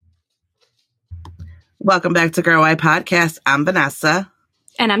Welcome back to Girl Why Podcast. I'm Vanessa.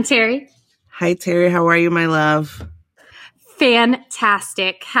 And I'm Terry. Hi, Terry. How are you, my love?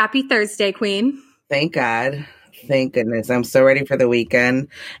 Fantastic. Happy Thursday, Queen. Thank God. Thank goodness. I'm so ready for the weekend.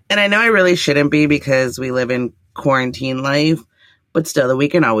 And I know I really shouldn't be because we live in quarantine life, but still, the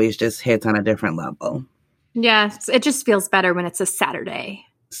weekend always just hits on a different level. Yes, it just feels better when it's a Saturday.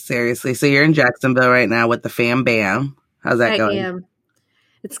 Seriously. So you're in Jacksonville right now with the fam bam. How's that going? I am.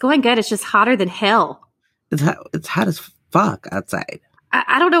 It's going good. It's just hotter than hell. It's hot as fuck outside.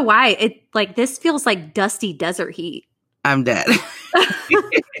 I don't know why. This feels like dusty desert heat. I'm dead.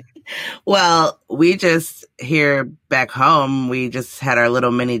 Well, we just here back home, we just had our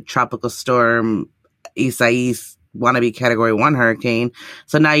little mini tropical storm, Isaias, wannabe Category 1 hurricane.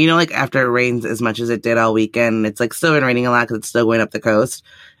 So now, after it rains as much as it did all weekend, it's still been raining a lot because it's still going up the coast.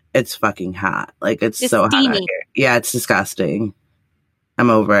 It's fucking hot. It's so steamy. hot out here. Yeah, it's disgusting. I'm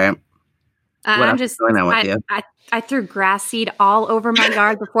over it. I'm just going on with you. I threw grass seed all over my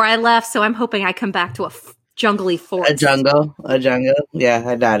yard before I left, so I'm hoping I come back to a jungly forest. A jungle. Yeah,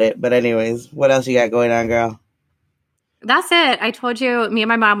 I doubt it. But anyways, what else you got going on, girl? That's it. I told you, me and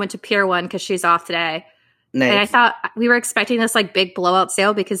my mom went to Pier 1 because she's off today. Nice. And I thought we were expecting this big blowout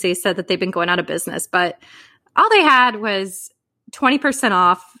sale because they said that they've been going out of business. But all they had was 20%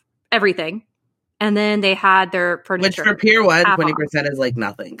 off everything. And then they had their furniture. Which for Pier 1, 20% is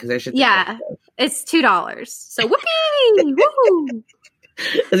nothing because there should it's $2. So whoopee! Woo!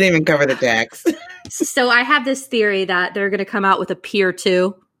 Doesn't even cover the tax. So I have this theory that they're going to come out with a Pier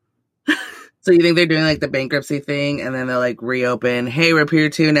 2. So you think they're doing the bankruptcy thing and then they'll reopen, hey, we're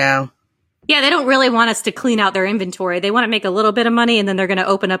Pier 2 now? Yeah, they don't really want us to clean out their inventory. They want to make a little bit of money and then they're going to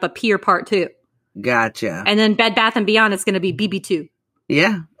open up a Pier Part 2. Gotcha. And then Bed Bath & Beyond is going to be BB2.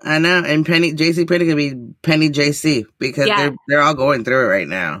 Yeah, I know. And JC Penney going to be Penny JC because they're all going through it right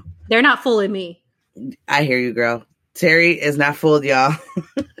now. They're not fooling me. I hear you, girl. Terry is not fooled, y'all.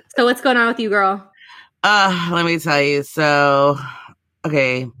 So what's going on with you, girl? Let me tell you. So,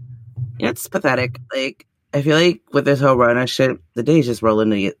 okay. It's pathetic. I feel with this whole Rona shit, the days just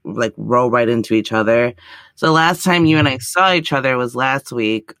roll right into each other. So last time you and I saw each other was last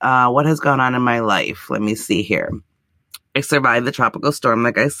week. What has gone on in my life? Let me see here. I survived the tropical storm,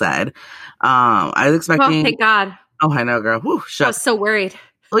 like I said. I was expecting... Oh, thank God. Oh, I know, girl. Whew, I was so worried.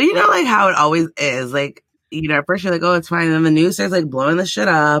 Well, how it always is. At first you're oh, it's fine. And then the news starts blowing the shit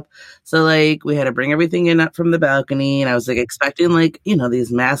up. So we had to bring everything in up from the balcony. And I was expecting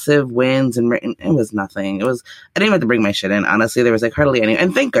these massive winds and it was nothing. I didn't even have to bring my shit in. Honestly, there was hardly any.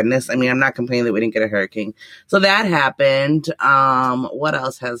 And thank goodness. I mean, I'm not complaining that we didn't get a hurricane. So that happened. What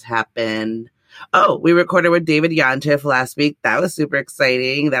else has happened? Oh, we recorded with David Yontif last week. That was super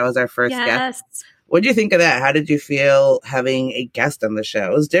exciting. That was our first guest. What did you think of that? How did you feel having a guest on the show?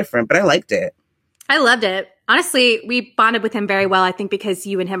 It was different, but I liked it. I loved it. Honestly, we bonded with him very well, I think, because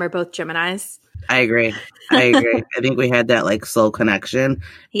you and him are both Geminis. I agree. I think we had that soul connection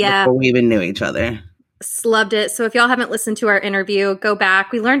before we even knew each other. Loved it. So if y'all haven't listened to our interview, go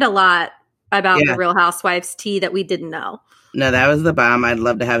back. We learned a lot about the Real Housewives tea that we didn't know. No, that was the bomb. I'd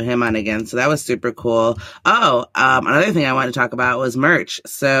love to have him on again. So that was super cool. Oh, another thing I wanted to talk about was merch.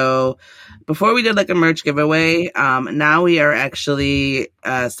 So before we did a merch giveaway, now we are actually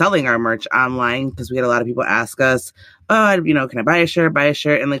selling our merch online because we had a lot of people ask us, oh, can I buy a shirt?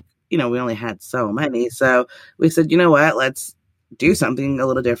 And we only had so many. So we said, you know what, let's do something a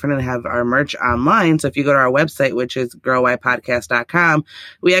little different and have our merch online. So if you go to our website, which is girlwhypodcast.com,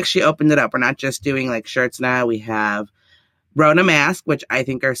 we actually opened it up. We're not just doing shirts now. We have Rona mask, which I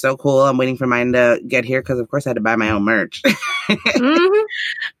think are so cool. I'm waiting for mine to get here because, of course, I had to buy my own merch.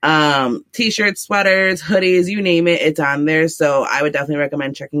 T-shirts, sweaters, hoodies, you name it, it's on there. So I would definitely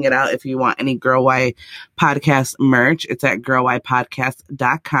recommend checking it out if you want any Girl Why Podcast merch. It's at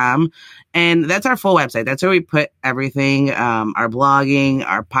girlwhypodcast.com. And that's our full website. That's where we put everything. Our blogging,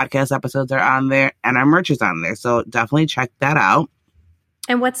 our podcast episodes are on there, and our merch is on there. So definitely check that out.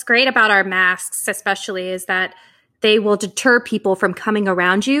 And what's great about our masks, especially, is that they will deter people from coming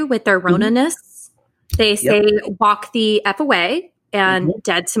around you with their Rona-ness. They say, walk the F away and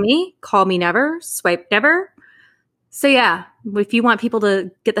dead to me, call me never, swipe never. So yeah, if you want people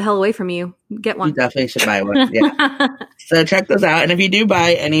to get the hell away from you, get one. You definitely should buy one. Yeah. So check those out. And if you do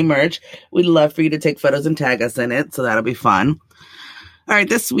buy any merch, we'd love for you to take photos and tag us in it. So that'll be fun. All right,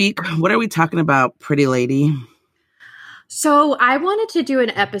 this week, what are we talking about, pretty lady? So I wanted to do an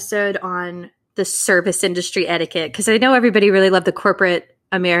episode on the service industry etiquette because I know everybody really loved the corporate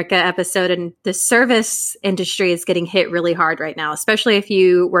America episode, and the service industry is getting hit really hard right now, especially if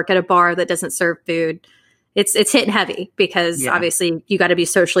you work at a bar that doesn't serve food. it's hitting heavy because obviously you got to be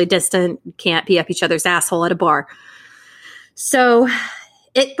socially distant, can't be up each other's asshole at a bar. So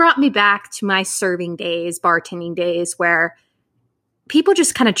it brought me back to my serving days, bartending days, where people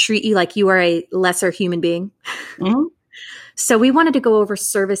just kind of treat you like you are a lesser human being. Mm-hmm. So we wanted to go over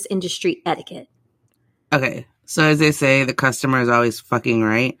service industry etiquette. Okay. So as they say, the customer is always fucking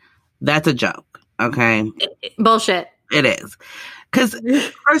right. That's a joke. Okay. Bullshit. It is. Because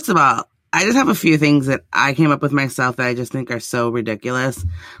first of all, I just have a few things that I came up with myself that I just think are so ridiculous.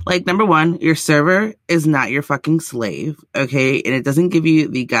 Like, number one, your server is not your fucking slave, okay? And it doesn't give you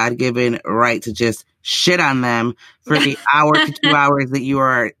the God-given right to just shit on them for the hour to 2 hours that you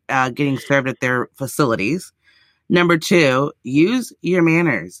are getting served at their facilities. Number two, use your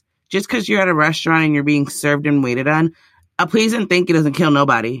manners. Just because you're at a restaurant and you're being served and waited on, please and thank you doesn't kill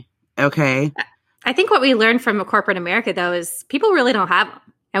nobody, okay? I think what we learned from corporate America, though, is people really don't have them.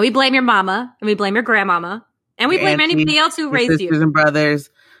 And we blame your mama, and we blame your grandmama, and we blame anybody else who raised you. Sisters and brothers,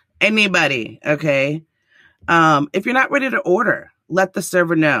 anybody, okay? If you're not ready to order, let the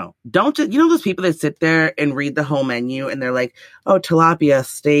server know. Don't just, you know those people that sit there and read the whole menu, and they're like, oh, tilapia,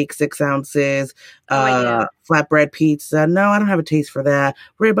 steak, 6 ounces, flatbread pizza. No, I don't have a taste for that.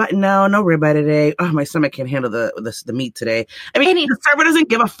 Ribeye, no ribeye today. Oh, my stomach can't handle the meat today. I mean, the server doesn't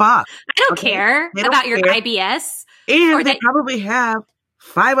give a fuck. I don't care about your IBS. And they probably have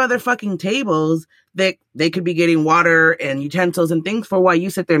 5 other fucking tables that they could be getting water and utensils and things for while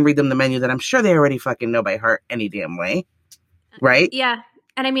you sit there and read them the menu that I'm sure they already fucking know by heart any damn way. Right? Yeah.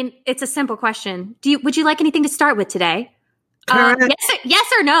 And I mean, it's a simple question. Would you like anything to start with today?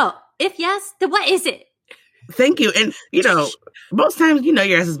 Yes or no? If yes, then what is it? Thank you. And, most times, your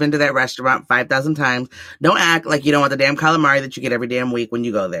ass has been to that restaurant 5,000 times. Don't act like you don't want the damn calamari that you get every damn week when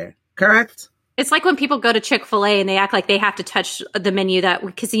you go there. Correct? It's like when people go to Chick-fil-A and they act like they have to touch the menu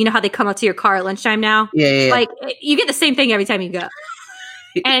because you know how they come up to your car at lunchtime now? Yeah. Like, you get the same thing every time you go.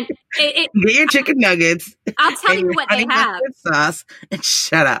 And get your chicken nuggets. I'll tell you what they have. Sauce and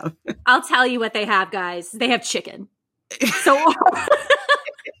shut up. I'll tell you what they have, guys. They have chicken. So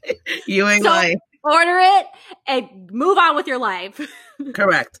you ain't lying. Order it and move on with your life.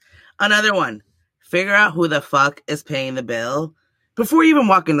 Correct. Another one. Figure out who the fuck is paying the bill before you even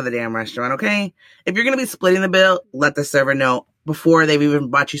walk into the damn restaurant, okay? If you're going to be splitting the bill, let the server know before they've even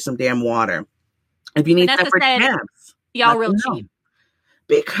bought you some damn water. If you need separate tabs, y'all real cheap.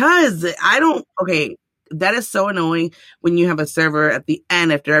 Because that is so annoying when you have a server at the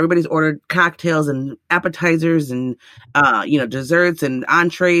end after everybody's ordered cocktails and appetizers and, desserts and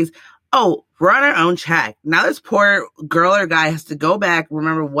entrees. Oh, we're on our own check. Now this poor girl or guy has to go back,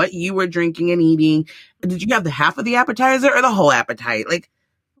 remember what you were drinking and eating. Did you have the half of the appetizer or the whole appetite? Like,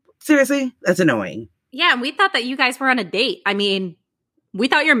 seriously? That's annoying. Yeah, and we thought that you guys were on a date. I mean, we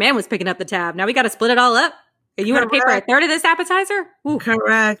thought your man was picking up the tab. Now we got to split it all up. And you want to pay for a third of this appetizer? Ooh.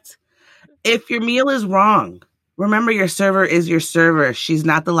 Correct. If your meal is wrong, remember your server is your server. She's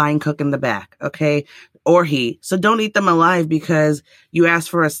not the line cook in the back, okay? Or he. So don't eat them alive because you asked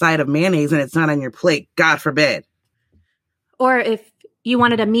for a side of mayonnaise and it's not on your plate. God forbid. Or if you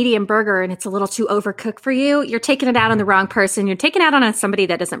wanted a medium burger and it's a little too overcooked for you, you're taking it out on the wrong person. You're taking it out on somebody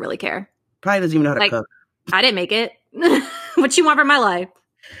that doesn't really care. Probably doesn't even know how to cook. I didn't make it. What you want from my life?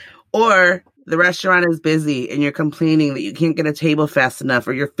 Or the restaurant is busy and you're complaining that you can't get a table fast enough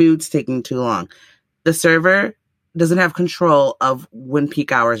or your food's taking too long. The server doesn't have control of when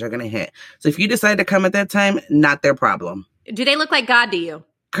peak hours are going to hit. So if you decide to come at that time, not their problem. Do they look like God to you?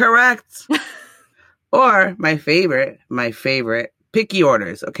 Correct. Or my favorite, picky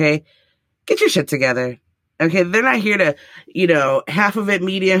orders, okay? Get your shit together. Okay, they're not here to, half of it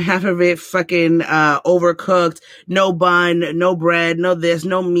medium, half of it fucking overcooked, no bun, no bread, no this,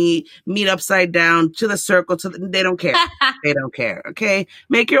 no meat upside down, to the circle, they don't care. They don't care, okay?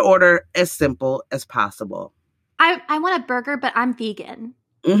 Make your order as simple as possible. I want a burger, but I'm vegan.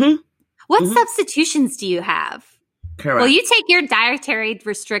 Mm-hmm. What substitutions do you have? Correct. Well, you take your dietary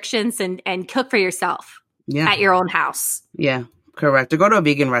restrictions and cook for yourself at your own house. Yeah, correct. Or go to a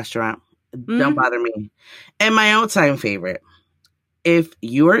vegan restaurant. Don't bother me. And my all-time favorite, if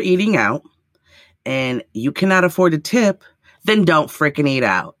you are eating out and you cannot afford to tip, then don't freaking eat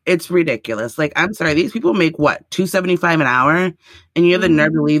out. It's ridiculous. Like, I'm sorry, these people make what, $2.75 an hour? And you have the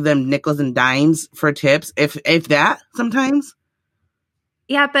nerve to leave them nickels and dimes for tips, if that, sometimes?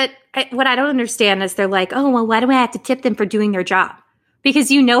 Yeah, but what I don't understand is they're like, oh, well, why do I have to tip them for doing their job?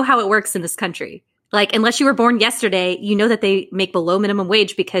 Because you know how it works in this country. Like, unless you were born yesterday, you know that they make below minimum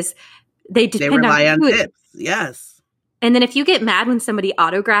wage because they rely on tips. Yes. And then if you get mad when somebody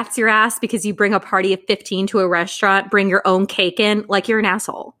autographs your ass because you bring a party of 15 to a restaurant, bring your own cake in, like, you're an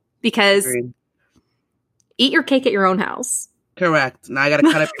asshole. Because Eat your cake at your own house. Correct. Now I got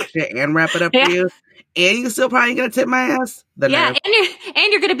to cut up your shit and wrap it up for you. And you still probably going to tip my ass? And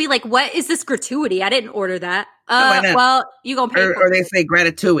you're going to be like, what is this gratuity? I didn't order that. Well, you going to pay for it. Or they say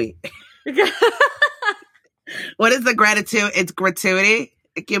gratitude. What is the gratitude? It's gratuity.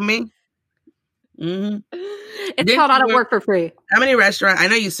 Give me. Mm-hmm. It's called out of work for free. How many restaurants? I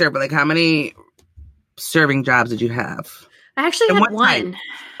know you serve, but like how many serving jobs did you have? I actually had one. Type?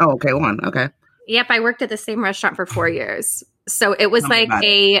 Oh, okay. One. Okay. Yep. I worked at the same restaurant for 4 years. So it was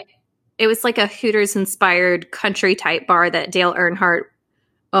it was like a Hooters inspired country type bar that Dale Earnhardt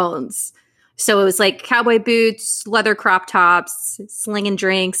owns. So it was like cowboy boots, leather crop tops, slinging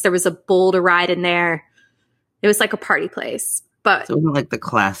drinks. There was a bull to ride in there. It was like a party place. But so it wasn't like the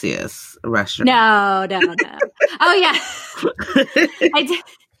classiest restaurant. No. Oh yeah.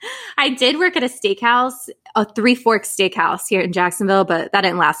 I did work at a steakhouse, a Three Forks steakhouse here in Jacksonville, but that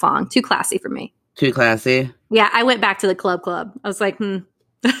didn't last long. Too classy for me. Too classy? Yeah, I went back to the club. I was like,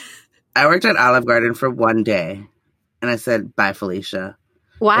 I worked at Olive Garden for 1 day, and I said, bye, Felicia.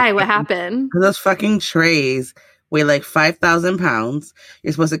 Why? What happened? Because those fucking trays weigh like 5,000 pounds.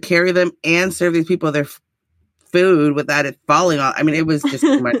 You're supposed to carry them and serve these people their food without it falling off. I mean, it was just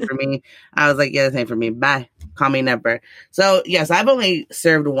too much for me. I was like, yeah, this ain't for me. Bye. Call me never. So, yes, I've only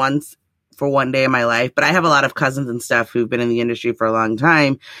served once for 1 day in my life, but I have a lot of cousins and stuff who've been in the industry for a long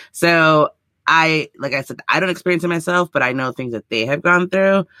time. So, like I said, I don't experience it myself, but I know things that they have gone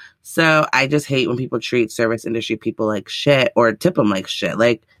through. So, I just hate when people treat service industry people like shit or tip them like shit.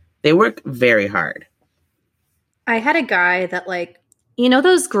 Like, they work very hard. I had a guy that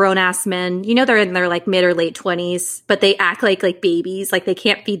those grown-ass men, they're in their like mid or late 20s, but they act like babies, like they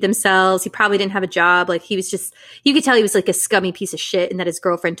can't feed themselves. He probably didn't have a job. Like he was just, you could tell he was like a scummy piece of shit and that his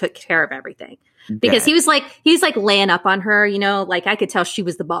girlfriend took care of everything. Because he was like laying up on her, like I could tell she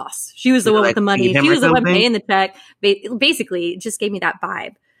was the boss. She was the one with the money. She was the one paying the check. Basically, it just gave me that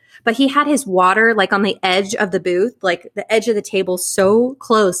vibe. But he had his water like on the edge of the booth, like the edge of the table so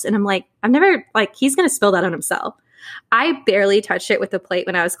close. And I'm like, he's going to spill that on himself. I barely touched it with the plate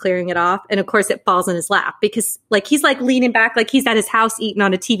when I was clearing it off. And of course it falls in his lap because like he's like leaning back like he's at his house eating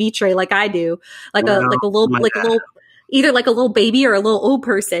on a TV tray like I do. Like a little either like a little baby or a little old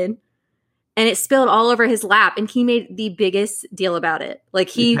person. And it spilled all over his lap and he made the biggest deal about it. Like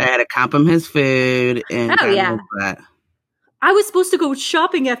I had to comp him his food and I was supposed to go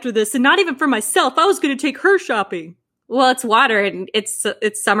shopping after this and not even for myself. I was going to take her shopping. Well, it's water and it's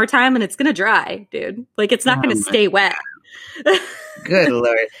summertime and it's going to dry, dude. Like it's not going to stay wet. Good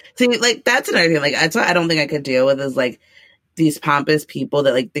Lord. See, like that's another thing. Like that's what I don't think I could deal with is like these pompous people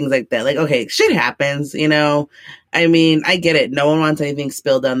that like things like that. Like, okay, shit happens, I mean, I get it. No one wants anything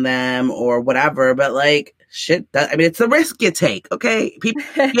spilled on them or whatever, but like shit it's the risk you take, okay? People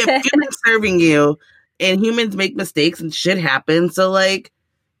you have humans serving you and humans make mistakes and shit happens. So like,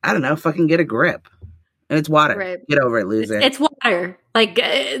 I don't know, fucking get a grip. And it's water. Right. Get over it, loser. It's water. Like,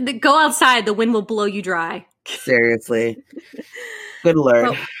 go outside. The wind will blow you dry. Seriously. Good Lord.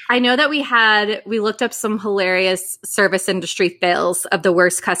 Well, I know that we looked up some hilarious service industry fails of the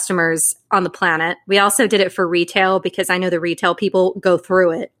worst customers on the planet. We also did it for retail because I know the retail people go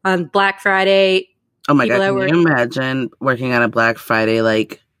through it. On Black Friday. Oh my God. Can you imagine working on a Black Friday,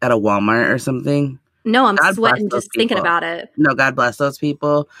 like at a Walmart or something? No, I'm sweating just thinking about it. No, God bless those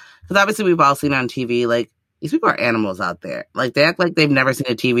people. Because obviously we've all seen on TV, like, these people are animals out there. Like, they act like they've never seen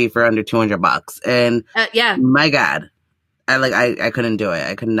a TV for under $200. And, my God, I couldn't do it.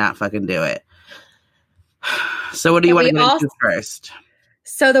 I could not fucking do it. So what do you want to get into first?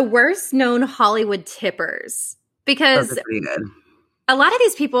 So the worst known Hollywood tippers. Because pretty good. A lot of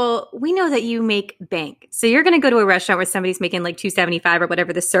these people, we know that you make bank. So you're going to go to a restaurant where somebody's making like $2.75 or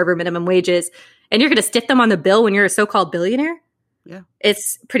whatever the server minimum wage is, and you're going to stiff them on the bill when you're a so-called billionaire? Yeah.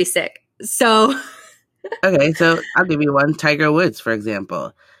 It's pretty sick. So. Okay, so I'll give you one. Tiger Woods, for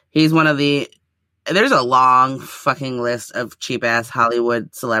example. He's one of there's a long fucking list of cheap-ass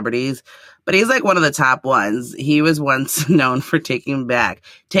Hollywood celebrities, but he's like one of the top ones. He was once known for taking back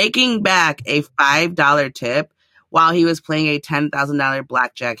a $5 tip while he was playing a $10,000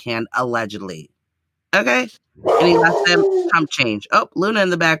 blackjack hand, allegedly. Okay? And he left them chump change. Oh, Luna in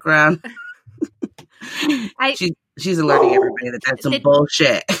the background. She's alerting everybody that that's some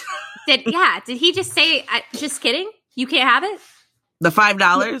bullshit. Did he just say, just kidding? You can't have it? The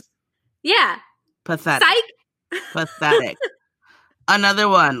 $5? Yeah. Pathetic. Psych. Pathetic. Another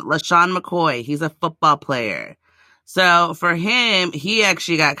one, LaShawn McCoy. He's a football player. So for him, he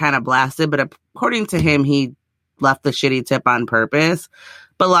actually got kind of blasted, but according to him, he left the shitty tip on purpose.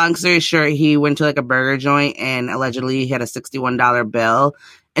 But long story short, he went to like a burger joint and allegedly he had a $61 bill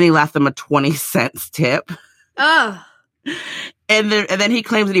and he left them a 20 cents tip. Oh. And then he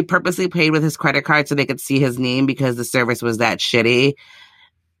claims that he purposely paid with his credit card so they could see his name because the service was that shitty.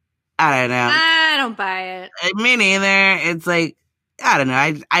 I don't know. I don't buy it. Me neither. It's like, I don't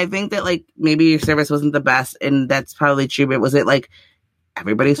know. I think that like maybe your service wasn't the best, and that's probably true. But was it like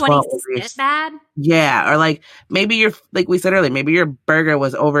everybody's fault? Bad? Yeah, or like maybe like we said earlier, maybe your burger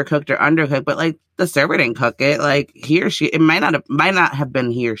was overcooked or undercooked, but like the server didn't cook it. Like he or she, it might not have been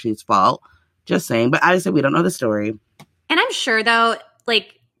he or she's fault. Just saying. But obviously, we don't know the story. And I'm sure though,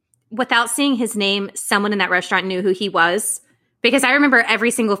 like without seeing his name, someone in that restaurant knew who he was. Because I remember every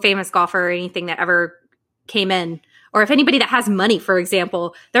single famous golfer or anything that ever came in, or if anybody that has money, for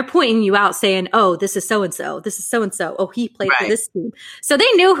example, they're pointing you out saying, oh, this is so-and-so. This is so-and-so. Oh, he played for this team. So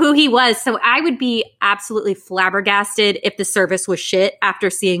they knew who he was. So I would be absolutely flabbergasted if the service was shit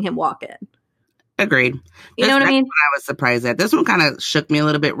after seeing him walk in. Agreed. You know what I mean? I was surprised at. This one kind of shook me a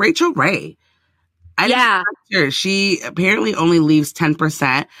little bit. Rachel Ray. She apparently only leaves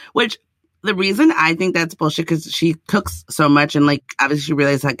 10%, which... The reason I think that's bullshit because she cooks so much and like obviously she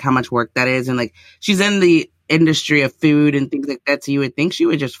realizes like how much work that is and like she's in the industry of food and things like that. So you would think she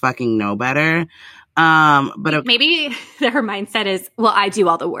would just fucking know better. But maybe her mindset is, well, I do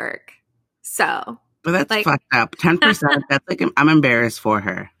all the work. So, but that's like, fucked up. 10%. That's like I'm embarrassed for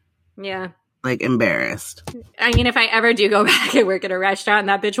her. Yeah, like embarrassed. I mean, if I ever do go back and work at a restaurant and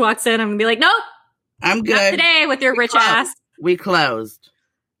that bitch walks in, I'm gonna be like, nope, I'm good. Not today with your rich ass. We closed.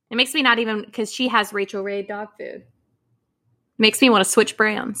 It makes me not even, because she has Rachel Ray dog food. Makes me want to switch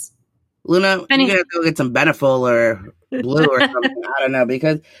brands. Luna, you gotta go get some Beneful or Blue or something. I don't know,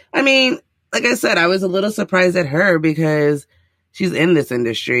 because, I mean, like I said, I was a little surprised at her because she's in this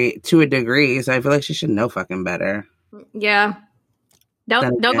industry to a degree, so I feel like she should know fucking better. Yeah.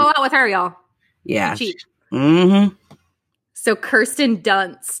 Don't go out with her, y'all. Yeah. Cheap. Mm-hmm. So Kirsten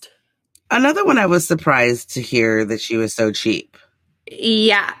Dunst. Another one I was surprised to hear that she was so cheap.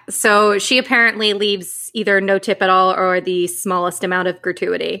 Yeah. So she apparently leaves either no tip at all or the smallest amount of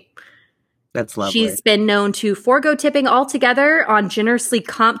gratuity. That's lovely. She's been known to forego tipping altogether on generously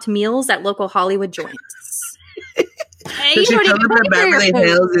comped meals at local Hollywood joints. So she comes to Beverly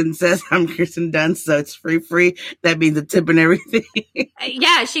Hills and says, I'm Kirsten Dunst, so it's free. That means a tip and everything.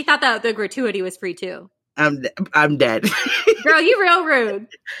 Yeah, she thought that the gratuity was free too. I'm dead. Girl, you real rude.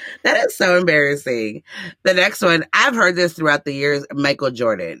 That is so embarrassing. The next one, I've heard this throughout the years, Michael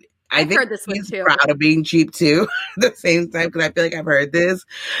Jordan. I think heard this one too. Proud of being cheap too. At the same time, because I feel like I've heard this.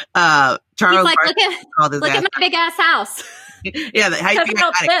 Charles, he's like, look at my big ass house. Yeah, how you think I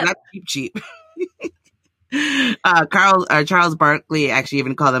got it? Not cheap. Charles Barkley actually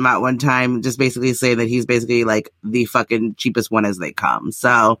even called him out one time, just basically saying that he's basically like the fucking cheapest one as they come.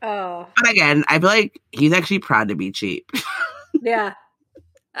 So, But again, I feel like he's actually proud to be cheap. Yeah.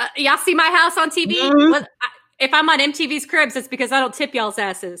 Y'all see my house on TV? Mm-hmm. If I'm on MTV's Cribs, it's because I don't tip y'all's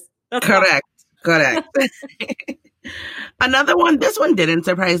asses. That's correct. Another one, this one didn't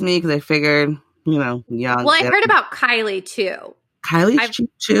surprise me because I figured, young. Well, I heard about Kylie too. Kylie's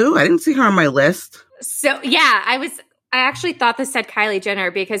cheap too? I didn't see her on my list. So, yeah, I actually thought this said Kylie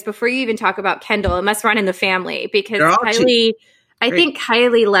Jenner because before you even talk about Kendall, it must run in the family because Kylie, I think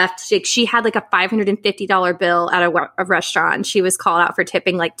Kylie left, she had like a $550 bill at a restaurant. She was called out for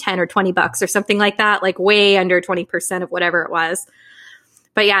tipping like 10 or 20 bucks or something like that, like way under 20% of whatever it was.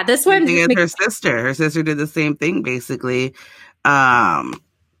 But yeah, this one. Her sister did the same thing basically.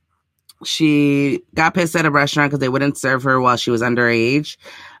 She got pissed at a restaurant because they wouldn't serve her while she was underage.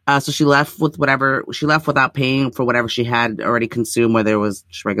 So she left without paying for whatever she had already consumed, whether it was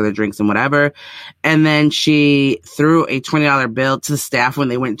just regular drinks and whatever. And then she threw a $20 bill to the staff when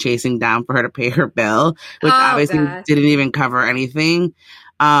they went chasing down for her to pay her bill, which obviously didn't even cover anything.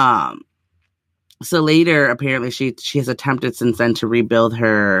 So later, apparently she has attempted since then to rebuild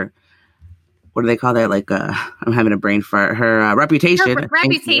her, what do they call that? Like, I'm having a brain fart. Her reputation. Her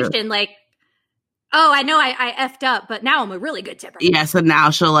reputation, like, oh, I know I effed up, but now I'm a really good tipper. Yeah, so now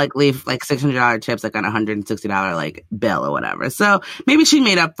she'll like leave like $600 tips like on $160 like bill or whatever. So maybe she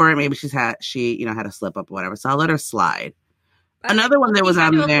made up for it. Maybe she had a slip up or whatever. So I'll let her slide. Another one that was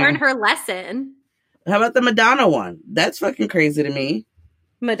on there. Learn her lesson. How about the Madonna one? That's fucking crazy to me.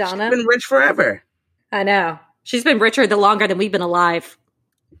 Madonna? She's been rich forever. I know. She's been richer the longer than we've been alive.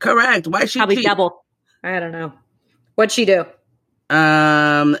 Correct. Why is she probably cheap? Double. I don't know. What'd she do?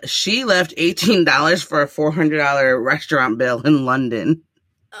 She left $18 for a $400 restaurant bill in London.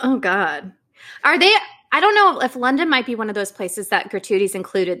 Oh God. Are they, I don't know if London might be one of those places that gratuities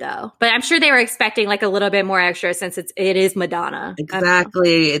included though, but I'm sure they were expecting like a little bit more extra since it is Madonna.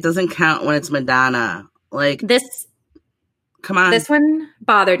 Exactly. It doesn't count when it's Madonna. Like this. Come on. This one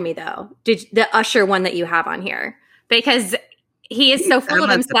bothered me, though. The Usher one that you have on here. Because he is so full of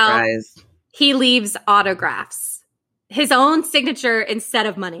himself. Surprised. He leaves autographs. His own signature instead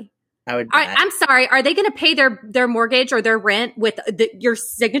of money. I'm sorry. Are they going to pay their mortgage or their rent with your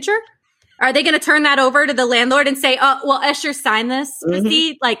signature? Are they going to turn that over to the landlord and say, "Oh, well, Usher signed this,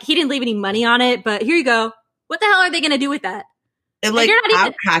 Christy. Like, he didn't leave any money on it, but here you go." What the hell are they going to do with that? And like,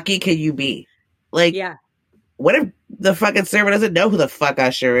 how cocky can you be? Like, yeah. What if the fucking server doesn't know who the fuck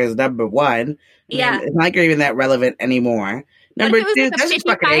Usher is? Number one, I mean, it's not like you're even that relevant anymore. Number two, that's just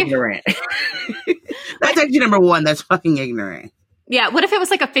fucking ignorant. That's actually number one. That's fucking ignorant. Yeah. What if it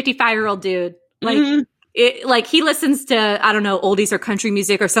was like a 55-year-old dude? Like, like he listens to, I don't know, oldies or country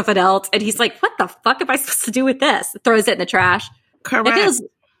music or something else. And he's like, what the fuck am I supposed to do with this? Throws it in the trash. Correct.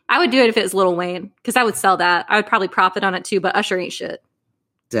 I would do it if it was Lil Wayne because I would sell that. I would probably profit on it too, but Usher ain't shit.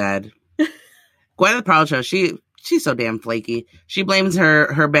 Dead. Gwyneth Paltrow, she's so damn flaky. She blames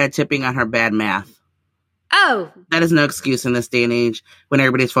her bad tipping on her bad math. Oh. That is no excuse in this day and age when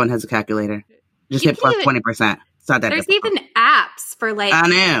everybody's phone has a calculator. Just hit plus 20%. It's not that There's difficult. even apps for like I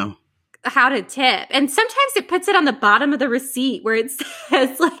know how to tip. And sometimes it puts it on the bottom of the receipt where it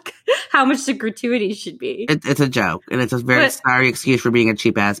says like how much the gratuity should be. It's a joke. And it's a very sorry excuse for being a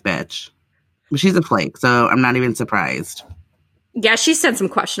cheap ass bitch. But she's a flake, so I'm not even surprised. Yeah, she said some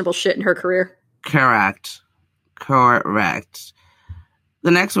questionable shit in her career. Correct.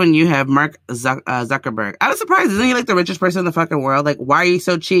 The next one you have Mark Zuckerberg. I was surprised. Isn't he like the richest person in the fucking world? Like, why are you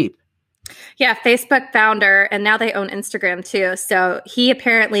so cheap? Yeah, Facebook founder, and now they own Instagram too. So he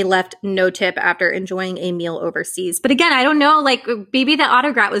apparently left no tip after enjoying a meal overseas. But again, I don't know, like maybe the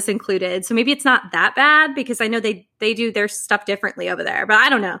autograph was included. So maybe it's not that bad because I know they do their stuff differently over there. But I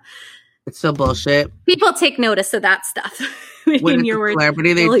don't know. It's still bullshit. People take notice of that stuff. When it's a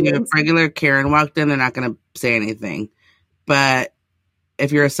celebrity, they do. If regular Karen walked in, they're not going to say anything. But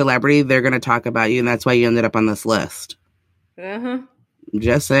if you're a celebrity, they're going to talk about you, and that's why you ended up on this list.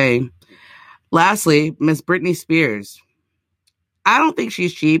 Just saying. Lastly, Miss Britney Spears. I don't think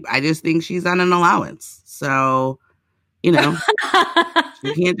she's cheap. I just think she's on an allowance. So, you know,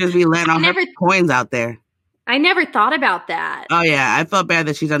 you can't just be letting all her coins out there. I never thought about that. Oh, yeah. I felt bad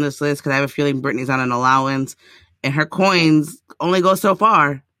that she's on this list because I have a feeling Britney's on an allowance and her coins only go so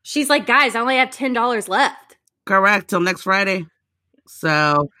far. She's like, guys, I only have $10 left. Correct. Till next Friday.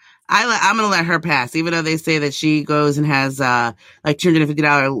 So I'm going to let her pass, even though they say that she goes and has like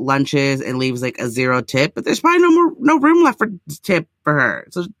 $250 lunches and leaves like a 0 tip. But there's probably no room left for tip for her.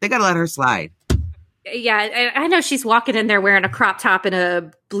 So they got to let her slide. Yeah, I know she's walking in there wearing a crop top and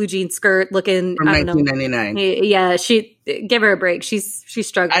a blue jean skirt looking from 1999. Yeah, give her a break. She's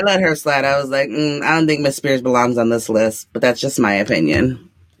struggling. I let her slide. I was like, I don't think Miss Spears belongs on this list, but that's just my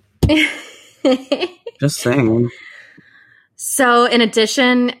opinion. Just saying. So, in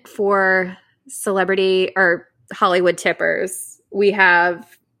addition for celebrity or Hollywood tippers, we have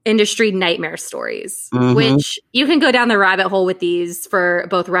industry nightmare stories, which you can go down the rabbit hole with these for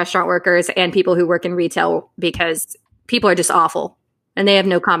both restaurant workers and people who work in retail because people are just awful and they have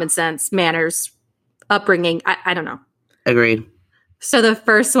no common sense, manners, upbringing. I don't know. Agreed. So the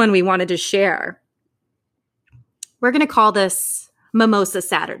first one we wanted to share, we're going to call this Mimosa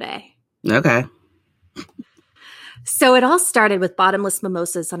Saturday. Okay. So it all started with bottomless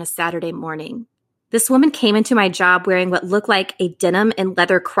mimosas on a Saturday morning. This woman came into my job wearing what looked like a denim and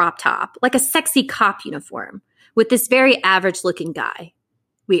leather crop top, like a sexy cop uniform, with this very average-looking guy.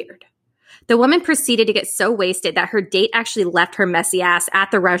 Weird. The woman proceeded to get so wasted that her date actually left her messy ass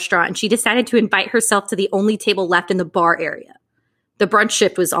at the restaurant, and she decided to invite herself to the only table left in the bar area. The brunch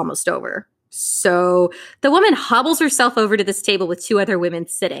shift was almost over. So the woman hobbles herself over to this table with 2 other women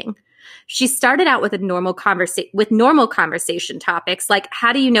sitting. She started out with normal conversation topics like,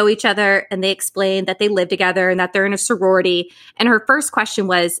 how do you know each other? And they explained that they live together and that they're in a sorority. And her first question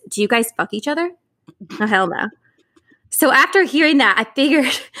was, do you guys fuck each other? Oh, hell no. So after hearing that, I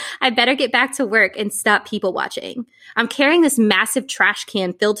figured I better get back to work and stop people watching. I'm carrying this massive trash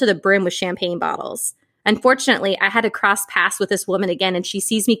can filled to the brim with champagne bottles. Unfortunately, I had to cross paths with this woman again, and she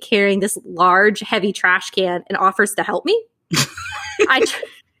sees me carrying this large, heavy trash can and offers to help me. Let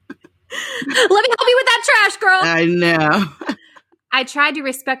me help you with that trash, girl. I know. I tried to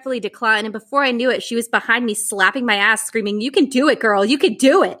respectfully decline, and before I knew it, she was behind me slapping my ass, screaming, you can do it, girl. You can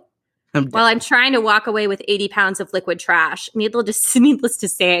do it. While I'm trying to walk away with 80 pounds of liquid trash. Needless to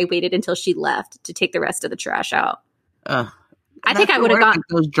say, I waited until she left to take the rest of the trash out. I think I would have gotten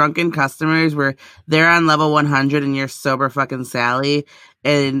those drunken customers where they're on level 100 and you're sober fucking Sally.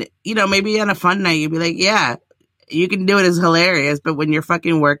 And, you know, maybe on a fun night, you'd be like, yeah, you can do it. It's hilarious. But when you're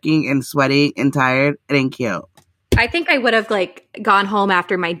fucking working and sweaty and tired, it ain't cute. I think I would have like gone home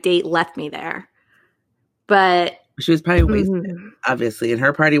after my date left me there. But she was probably wasted, obviously, and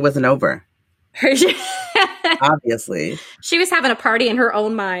her party wasn't over. Obviously. She was having a party in her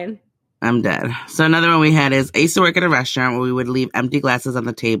own mind. I'm dead. So another one we had is, I used to work at a restaurant where we would leave empty glasses on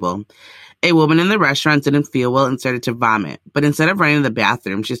the table. A woman in the restaurant didn't feel well and started to vomit. But instead of running to the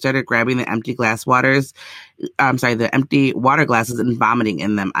bathroom, she started grabbing the empty the empty water glasses and vomiting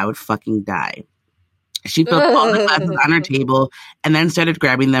in them. I would fucking die. She filled all the glasses on her table and then started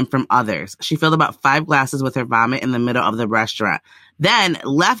grabbing them from others. She filled about 5 glasses with her vomit in the middle of the restaurant. Then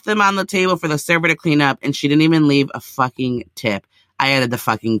left them on the table for the server to clean up, and she didn't even leave a fucking tip. I added the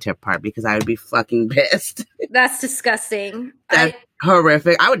fucking tip part because I would be fucking pissed. That's disgusting. That's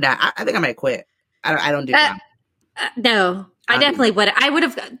horrific. I would die. I think I might quit. I don't do that. No, I definitely would. I would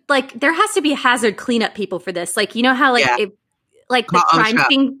have, like, there has to be hazard cleanup people for this. Like, you know how, like, the crime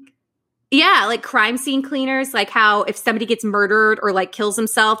scene... Yeah, like crime scene cleaners, like how if somebody gets murdered or like kills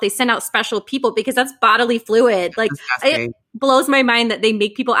himself, they send out special people because that's bodily fluid. Like it blows my mind that they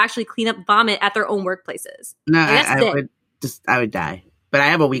make people actually clean up vomit at their own workplaces. No, I would die. But I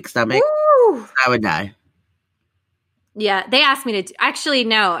have a weak stomach. Woo! I would die. Yeah, they asked me to actually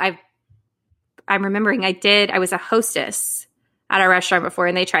no, I'm remembering I was a hostess at a restaurant before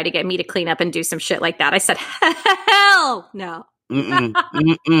and they tried to get me to clean up and do some shit like that. I said, hell no. Not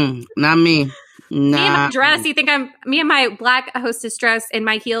me. Me and my dress. You think me and my black hostess dress and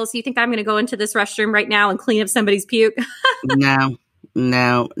my heels? You think I'm going to go into this restroom right now and clean up somebody's puke? No.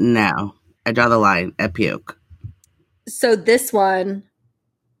 I draw the line at puke. So this one,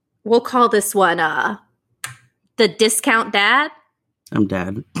 we'll call this one the discount dad. I'm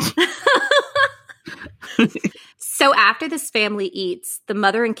dead. So after this family eats, the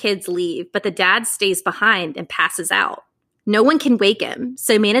mother and kids leave, but the dad stays behind and passes out. No one can wake him,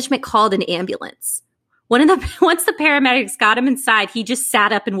 so management called an ambulance. Once the paramedics got him inside, he just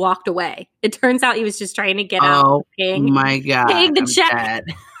sat up and walked away. It turns out he was just trying to get out. Oh my God. Paying the check.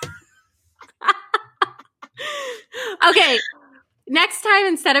 Okay. Next time,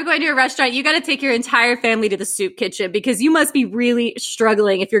 instead of going to a restaurant, you got to take your entire family to the soup kitchen because you must be really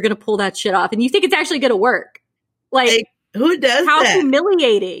struggling if you're going to pull that shit off. And you think it's actually going to work. Like, who does how that?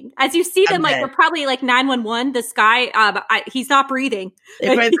 humiliating. As you see them, like, they're probably like 911. This guy, he's not breathing. They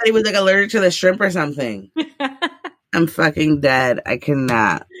probably thought he was like allergic to the shrimp or something. I'm fucking dead. I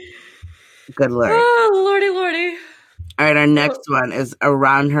cannot. Good Lord. Oh, Lordy. All right, our next one is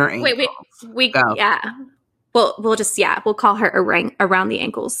around her ankles. Wait. Yeah. We'll call her around the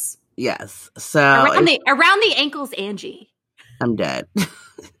ankles. Yes. So around the ankles, Angie. I'm dead.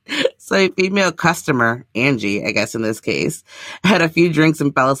 So a female customer, Angie, I guess in this case, had a few drinks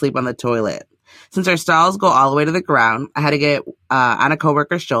and fell asleep on the toilet. Since our stalls go all the way to the ground, I had to get on a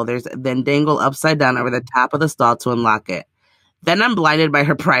coworker's shoulders, then dangle upside down over the top of the stall to unlock it. Then I'm blinded by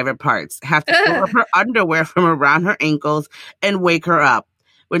her private parts, have to pull up her underwear from around her ankles and wake her up.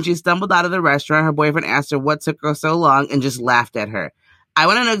 When she stumbled out of the restaurant, her boyfriend asked her what took her so long and just laughed at her. I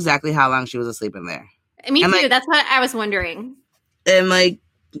want to know exactly how long she was asleep in there. Me too. That's what I was wondering. And like,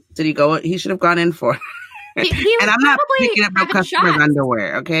 did he go? He should have gone in for. And I'm not picking up no customer's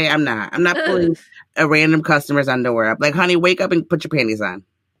underwear. Okay, I'm not pulling a random customer's underwear up. Like, honey, wake up and put your panties on.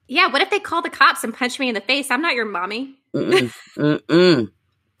 Yeah. What if they call the cops and punch me in the face? I'm not your mommy. I'm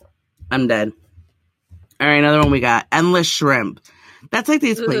dead. All right, another one we got. Endless shrimp. That's like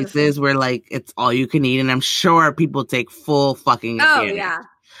these places where like it's all you can eat, and I'm sure people take full fucking advantage. Oh yeah.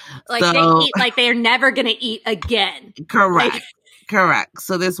 Like they eat like they're never gonna eat again. Correct. Correct.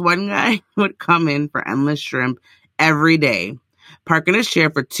 So this one guy would come in for endless shrimp every day, park in his chair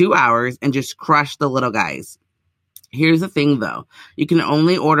for 2 hours, and just crush the little guys. Here's the thing, though. You can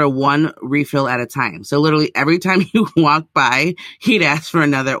only order one refill at a time. So literally every time you walk by, he'd ask for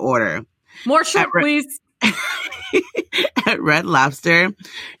another order. More shrimp, please. At Red Lobster,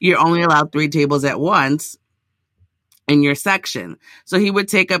 you're only allowed 3 tables at once in your section. So he would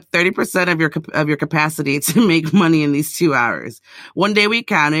take up 30% of your capacity to make money in these 2 hours. One day we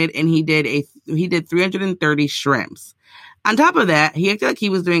counted and he did 330 shrimps. On top of that, he acted like he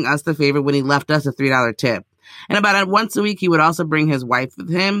was doing us the favor when he left us a $3 tip. And about once a week, he would also bring his wife with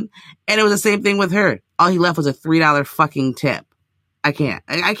him. And it was the same thing with her. All he left was a $3 fucking tip. I can't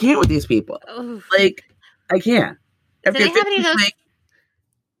with these people. Oof. Like, I can't. Do they have any of those?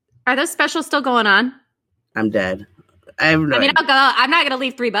 Are those specials still going on? I'm dead. I'm not going to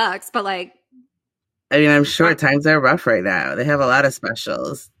leave $3, but like. I mean, I'm sure times are rough right now. They have a lot of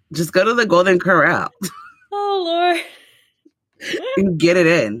specials. Just go to the Golden Corral. Oh, Lord. And get it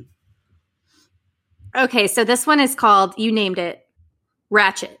in. Okay, so this one is called, you named it,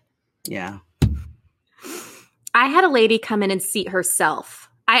 Ratchet. Yeah. I had a lady come in and seat herself.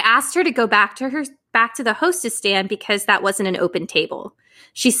 I asked her to go back to the hostess stand because that wasn't an open table.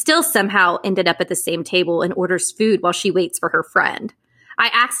 She still somehow ended up at the same table and orders food while she waits for her friend. I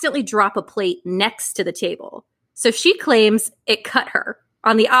accidentally drop a plate next to the table. So she claims it cut her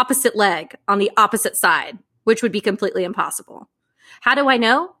on the opposite leg, on the opposite side, which would be completely impossible. How do I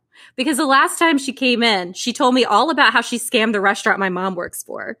know? Because the last time she came in, she told me all about how she scammed the restaurant my mom works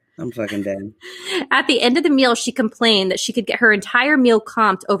for. I'm fucking dead. At the end of the meal, she complained that she could get her entire meal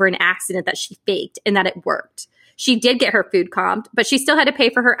comped over an accident that she faked and that it worked. She did get her food comped, but she still had to pay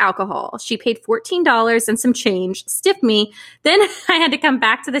for her alcohol. She paid $14 and some change, stiffed me. Then I had to come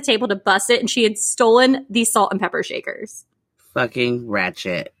back to the table to bust it, and she had stolen these salt and pepper shakers. Fucking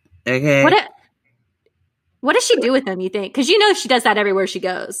ratchet. Okay. What does she do with them, you think? Because you know she does that everywhere she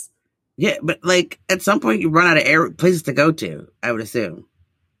goes. Yeah, but like at some point you run out of places to go to, I would assume.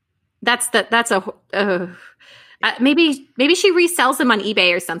 Maybe she resells them on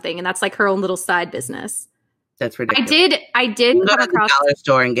eBay or something, and that's like her own little side business. That's ridiculous. I did you come go to across the dollar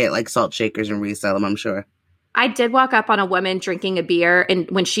store and get like salt shakers and resell them, I'm sure. I did walk up on a woman drinking a beer, and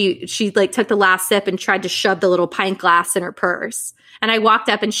when she like took the last sip and tried to shove the little pint glass in her purse. And I walked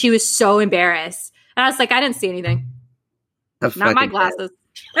up and she was so embarrassed. And I was like, I didn't see anything. Not my glasses.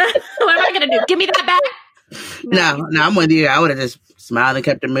 What am I going to do? Give me that back? No, I'm with you. I would have just smiled and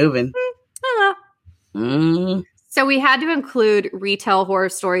kept it moving. So we had to include retail horror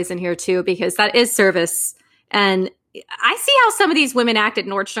stories in here too, because that is service. And I see how some of these women act at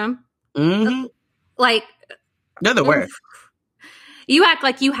Nordstrom. Mm-hmm. Like, they're the worst. You act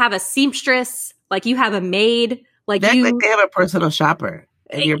like you have a seamstress, like you have a maid, like they have a personal shopper.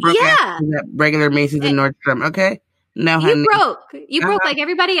 And you're broke at regular Macy's and Nordstrom. Okay. No, honey. You broke like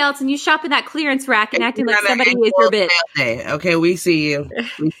everybody else, and you shop in that clearance rack and acting like somebody is your bitch. Okay, we see you.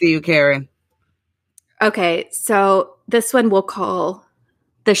 We see you, Karen. Okay, so this one we'll call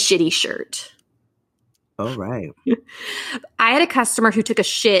the shitty shirt. All right. I had a customer who took a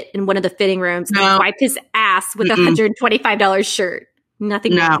shit in one of the fitting rooms and wiped his ass with a $125 shirt.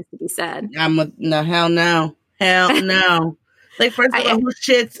 Nothing needs to be said. Hell no. Hell no. Like, first of all, who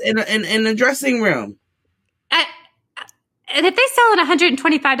shits in a dressing room? And if they sell in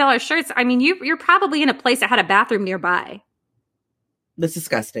 $125 shirts, I mean, you're probably in a place that had a bathroom nearby. That's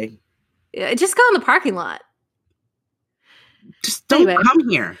disgusting. Just go in the parking lot. Just don't come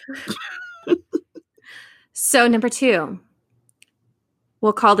here. So number 2,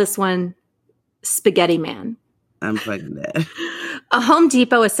 we'll call this one Spaghetti Man. I'm fucking dead. A Home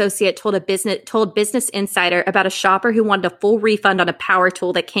Depot associate told Business Insider about a shopper who wanted a full refund on a power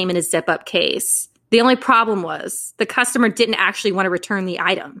tool that came in a zip-up case. The only problem was the customer didn't actually want to return the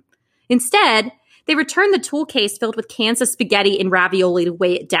item. Instead, they returned the tool case filled with cans of spaghetti and ravioli to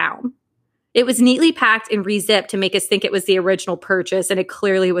weigh it down. It was neatly packed and re-zipped to make us think it was the original purchase, and it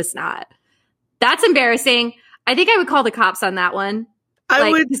clearly was not. That's embarrassing. I think I would call the cops on that one.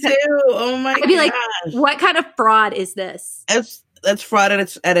 I would too. Oh my god! I'd be like, what kind of fraud is this? That's fraud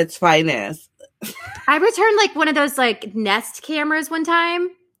at its finest. I returned like one of those like Nest cameras one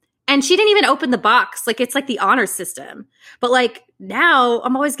time, and she didn't even open the box. Like, it's like the honor system. But like now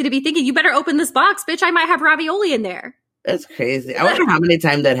I'm always going to be thinking, you better open this box, bitch. I might have ravioli in there. That's crazy. I wonder how many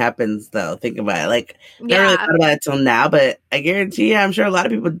times that happens, though. Think about it. Like, never really thought about it till now, but I guarantee you, I'm sure a lot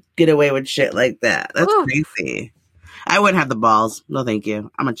of people get away with shit like that. That's crazy. I wouldn't have the balls. No, thank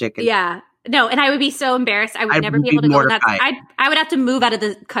you. I'm a chicken. Yeah. No, and I would be so embarrassed. I would never be able to go in that. I would have to move out of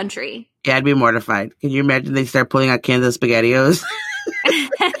the country. Yeah, I'd be mortified. Can you imagine they start pulling out cans of SpaghettiOs?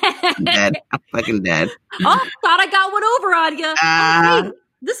 I'm dead. I'm fucking dead. Oh, thought I got one over on you. Wait,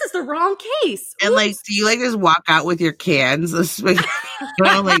 this is the wrong case. And like, do you like just walk out with your cans of spaghetti?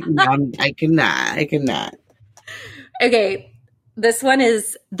 Like, no, I cannot. Okay, this one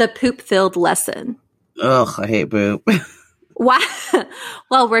is the poop-filled lesson. Ugh, I hate poop.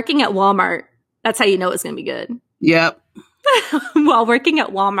 While working at Walmart, that's how you know it's going to be good. Yep. While working at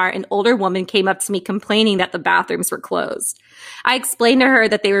Walmart, an older woman came up to me complaining that the bathrooms were closed. I explained to her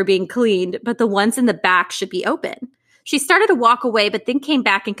that they were being cleaned, but the ones in the back should be open. She started to walk away, but then came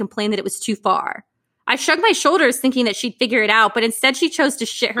back and complained that it was too far. I shrugged my shoulders thinking that she'd figure it out, but instead she chose to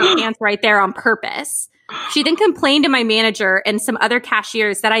shit her pants right there on purpose. She then complained to my manager and some other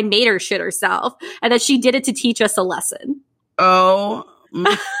cashiers that I made her shit herself and that she did it to teach us a lesson. Oh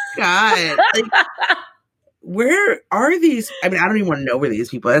my God. Like, where are these? I mean, I don't even want to know where these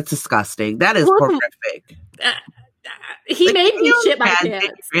people are. That's disgusting. That is horrific. He made me shit my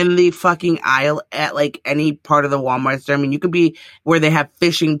pants. In the fucking aisle at like any part of the Walmart store. I mean, you could be where they have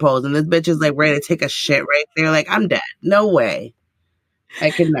fishing poles and this bitch is like ready to take a shit right there. Like, I'm dead. No way. I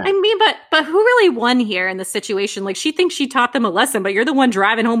cannot. I mean, but who really won here in this situation? Like, she thinks she taught them a lesson, but you're the one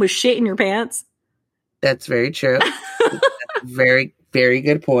driving home with shit in your pants. That's very true. Very, very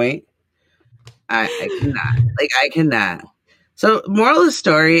good point. I cannot. I cannot. So, moral of the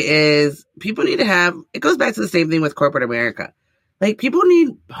story is people need to have, it goes back to the same thing with corporate America. People need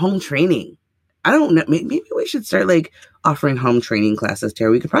home training. I don't know. Maybe we should start, offering home training classes,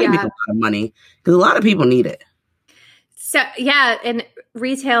 Tara. We could probably make a lot of money because a lot of people need it. So, yeah. And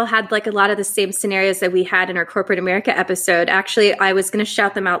retail had, a lot of the same scenarios that we had in our corporate America episode. Actually, I was going to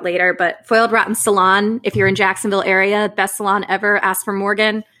shout them out later, but Foiled Rotten Salon, if you're in Jacksonville area, best salon ever, ask for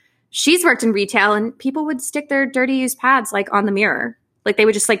Morgan. She's worked in retail, and people would stick their dirty used pads on the mirror. They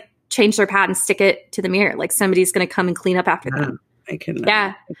would just change their pad and stick it to the mirror. Somebody's going to come and clean up after them. I cannot.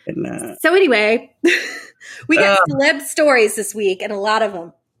 Yeah. I cannot. So anyway, we got celeb stories this week, and a lot of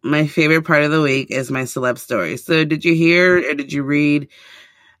them. My favorite part of the week is my celeb story. So did you hear or did you read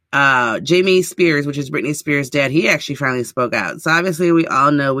Jamie Spears, which is Britney Spears' dad? He actually finally spoke out. So obviously we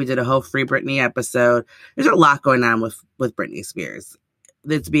all know we did a whole Free Britney episode. There's a lot going on with Britney Spears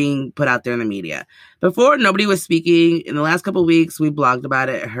that's being put out there in the media. Before, nobody was speaking. In the last couple of weeks, we blogged about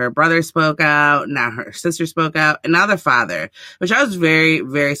it. Her brother spoke out. Now her sister spoke out. And now their father, which I was very,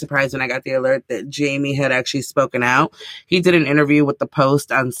 very surprised when I got the alert that Jamie had actually spoken out. He did an interview with the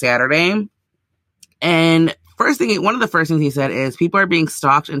Post on Saturday. And one of the first things he said is people are being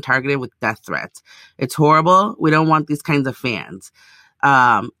stalked and targeted with death threats. It's horrible. We don't want these kinds of fans.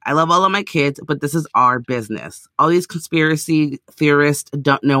 I love all of my kids, but this is our business. All these conspiracy theorists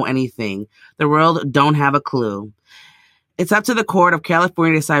don't know anything. The world don't have a clue. It's up to the court of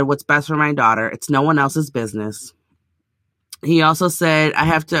California to decide what's best for my daughter. It's no one else's business. He also said,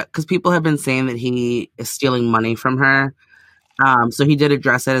 because people have been saying that he is stealing money from her. So he did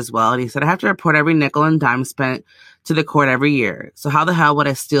address it as well. And he said, I have to report every nickel and dime spent to the court every year. So how the hell would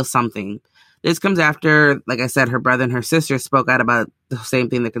I steal something? This comes after, like I said, her brother and her sister spoke out about the same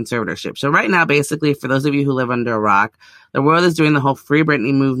thing, the conservatorship. So right now, basically, for those of you who live under a rock, the world is doing the whole Free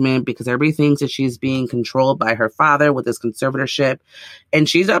Britney movement because everybody thinks that she's being controlled by her father with this conservatorship. And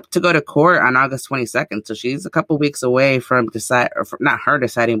she's up to go to court on August 22nd. So she's a couple weeks away from not her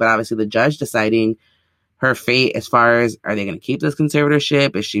deciding, but obviously the judge deciding her fate as far as, are they going to keep this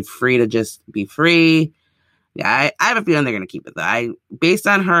conservatorship? Is she free to just be free? Yeah, I have a feeling they're going to keep it, though. Based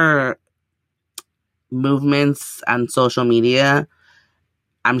on her movements on social media,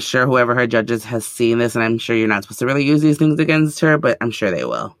 I'm sure whoever her judges has seen this, and I'm sure you're not supposed to really use these things against her, but I'm sure they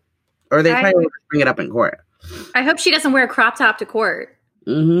will. Or they probably will bring it up in court. I hope she doesn't wear a crop top to court.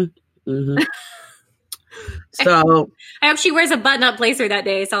 So I hope she wears a button-up blazer that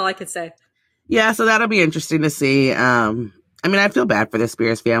day. Is all I could say. Yeah, so that'll be interesting to see. I feel bad for the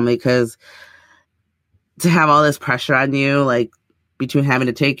Spears family because to have all this pressure on you, between having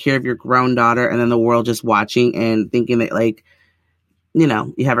to take care of your grown daughter and then the world just watching and thinking that, you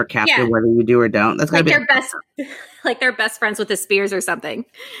have her captive whether you do or don't. That's gotta be they're best friends with the Spears or something.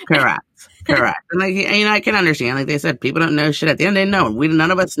 Correct. And I can understand. Like they said, people don't know shit. At the end of the day, no.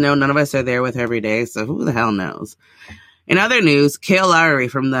 None of us know. None of us are there with her every day. So who the hell knows? In other news, Kail Lowry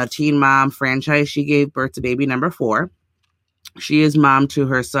from the Teen Mom franchise, she gave birth to baby number 4. She is mom to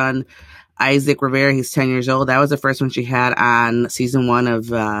her son, Isaac Rivera. He's 10 years old. That was the first one she had on season 1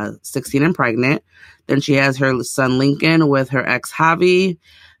 of 16 and Pregnant. Then she has her son, Lincoln, with her ex, Javi.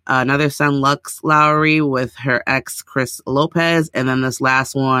 Another son, Lux Lowry, with her ex, Chris Lopez. And then this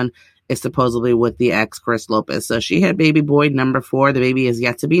last one is supposedly with the ex, Chris Lopez. So she had baby boy number 4. The baby is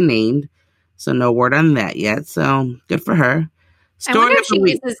yet to be named. So no word on that yet. So good for her. I wonder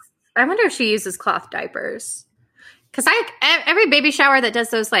if she uses cloth diapers. Because every baby shower that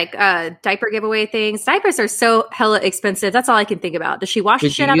does those diaper giveaway things, diapers are so hella expensive. That's all I can think about. Does she wash the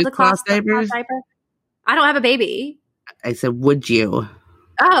shit out of the cloth diaper? I don't have a baby. I said, would you?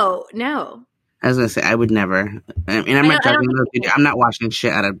 Oh, no. I was going to say, I would never. I'm not judging those people. I'm not washing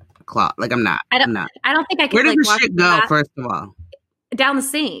shit out of cloth. I'm not. I don't think I can. Where does the shit go, first of all? Down the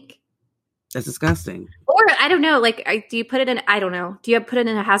sink. That's disgusting. Or, I don't know, do you put it in, I don't know. Do you put it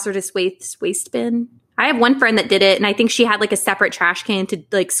in a hazardous waste bin? I have one friend that did it, and I think she had a separate trash can to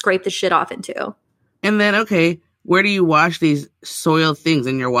scrape the shit off into. And then, okay, where do you wash these soiled things?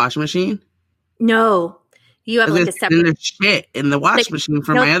 In your washing machine? No. You have a separate. In the shit in the washing machine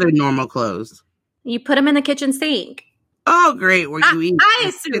for my other normal clothes. You put them in the kitchen sink. Oh, great. Where you eat. I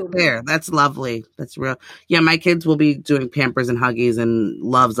assume. There. That's lovely. That's real. Yeah, my kids will be doing Pampers and Huggies and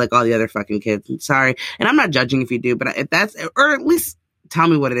Loves like all the other fucking kids. I'm sorry. And I'm not judging if you do, but if that's, or at least tell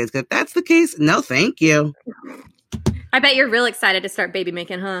me what it is. Because if that's the case, no, thank you. I bet you're real excited to start baby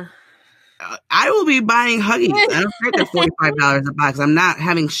making, huh? I will be buying Huggies. I don't care if they're $45 a box. I'm not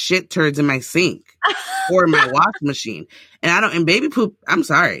having shit turds in my sink or in my wash machine. And baby poop, I'm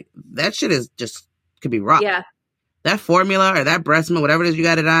sorry. That shit is just, could be rough. Yeah. That formula or that breast milk, whatever it is you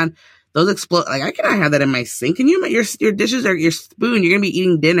got it on, those explode. Like, I cannot have that in my sink. And your dishes or your spoon, you're going to be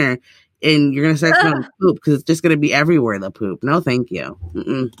eating dinner and you're going to start smelling poop because it's just going to be everywhere, the poop. No, thank you.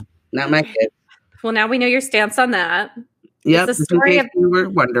 Not my kid. Well, now we know your stance on that. Yep. It's the story of you were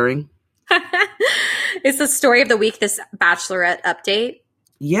wondering. It's the story of the week, this Bachelorette update.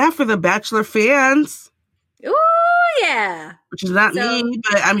 Yeah, for the Bachelor fans. Ooh, yeah. Which is not me,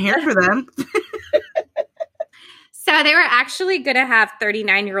 but I'm here for them. So they were actually going to have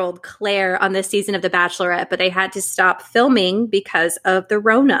 39-year-old Claire on this season of The Bachelorette, but they had to stop filming because of the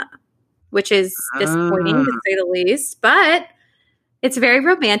Rona, which is disappointing to say the least. But it's very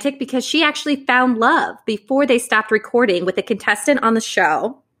romantic because she actually found love before they stopped recording with a contestant on the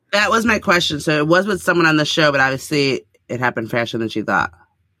show. That was my question. So it was with someone on the show, but obviously it happened faster than she thought.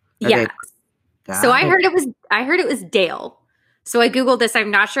 Yeah. So I heard it was Dale. So I Googled this.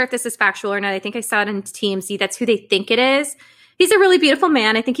 I'm not sure if this is factual or not. I think I saw it on TMZ. That's who they think it is. He's a really beautiful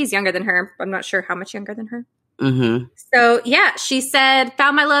man. I think he's younger than her. I'm not sure how much younger than her. Mm-hmm. So yeah, she said,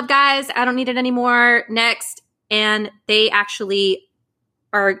 found my love, guys. I don't need it anymore. Next. And they actually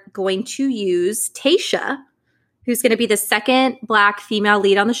are going to use Tayshia, who's going to be the second Black female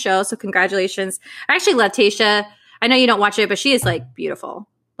lead on the show. So congratulations. I actually love Tayshia. I know you don't watch it, but she is like beautiful.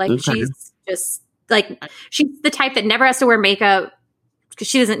 Like she's just like, she's the type that never has to wear makeup because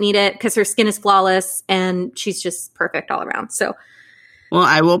she doesn't need it because her skin is flawless and she's just perfect all around. So, well,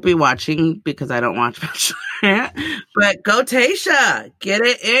 I won't be watching because I don't watch Bachelorette, but go Tayshia, get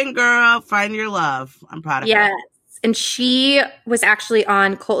it in, girl. Find your love. I'm proud of her. Yes. And she was actually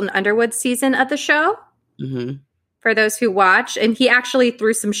on Colton Underwood's season of the show. Mm-hmm. For those who watch. And he actually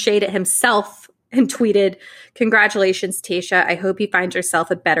threw some shade at himself and tweeted, congratulations, Tayshia. I hope you find yourself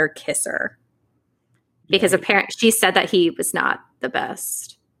a better kisser. Because apparently she said that he was not the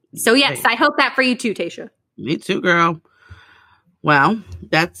best. So yes, I hope that for you too, Tayshia. Me too, girl. Well,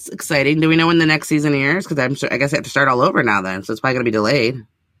 that's exciting. Do we know when the next season airs? Because I guess I have to start all over now then. So it's probably going to be delayed.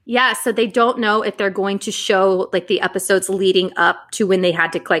 Yeah, so they don't know if they're going to show like the episodes leading up to when they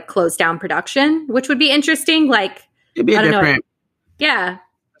had to like close down production, which would be interesting. Like, it'd be a different, yeah.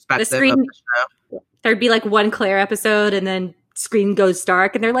 The screen, there'd be like one Claire episode, and then screen goes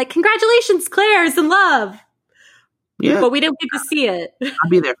dark, and they're like, "Congratulations, Claire's in love." Yeah, but we didn't get to see it. I'll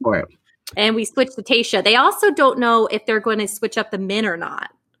be there for it. And we switched to Tayshia. They also don't know if they're going to switch up the men or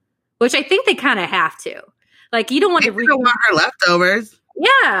not, which I think they kind of have to. Like, you don't want to want her leftovers.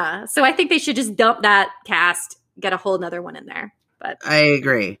 Yeah. So I think they should just dump that cast, get a whole nother one in there. But I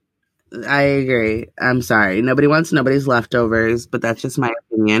agree. I'm sorry. Nobody wants nobody's leftovers, but that's just my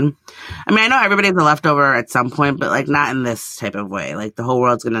opinion. I mean, I know everybody's a leftover at some point, but like not in this type of way. Like the whole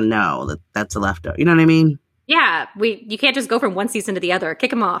world's going to know that that's a leftover. You know what I mean? Yeah. You can't just go from one season to the other.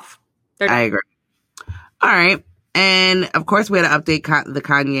 Kick them off. I agree. All right. And of course we had to update the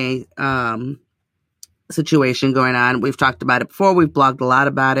Kanye, situation going on. We've talked about it before. We've blogged a lot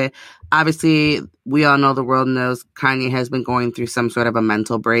about it. Obviously, we all know, the world knows, Kanye has been going through some sort of a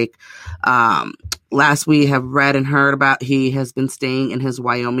mental break. Last we have read and heard about, he has been staying in his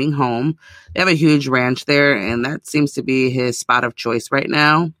Wyoming home. They have a huge ranch there, and that seems to be his spot of choice right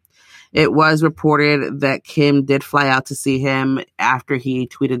now. It was reported that Kim did fly out to see him after he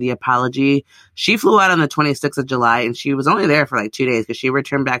tweeted the apology. She flew out on the 26th of July, and she was only there for like 2 days because she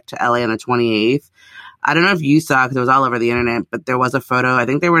returned back to LA on the 28th. I don't know if you saw, because it was all over the internet, but there was a photo. I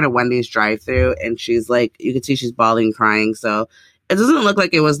think they were in a Wendy's drive-thru, and she's like, you could see she's bawling, crying. So it doesn't look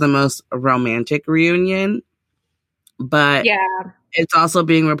like it was the most romantic reunion, but yeah, it's also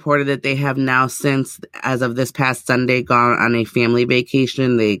being reported that they have now, since, as of this past Sunday, gone on a family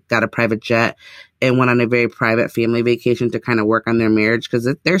vacation. They got a private jet and went on a very private family vacation to kind of work on their marriage,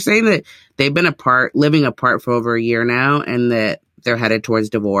 because they're saying that they've been living apart for over a year now, and that they're headed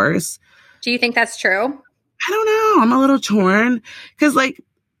towards divorce. Do you think that's true? I don't know. I'm a little torn because, like,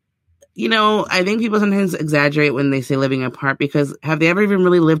 you know, I think people sometimes exaggerate when they say living apart, because have they ever even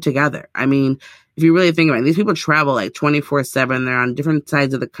really lived together? I mean, if you really think about it, these people travel like 24/7. They're on different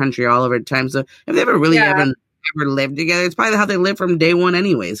sides of the country all over time. So if they ever really ever lived together, it's probably how they lived from day one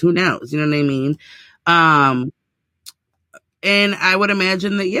anyways. Who knows? You know what I mean? And I would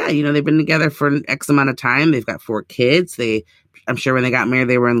imagine that, yeah, you know, they've been together for an X amount of time. They've got 4 kids. I'm sure when they got married,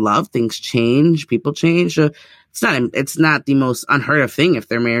 they were in love. Things change. People change. So it's not the most unheard of thing if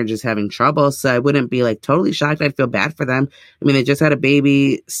their marriage is having trouble. So I wouldn't be like totally shocked. I'd feel bad for them. I mean, they just had a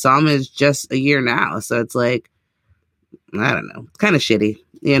baby. Sam is just a year now. So it's like, I don't know. It's kind of shitty,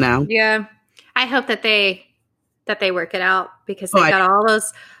 you know? Yeah. I hope that they work it out because they got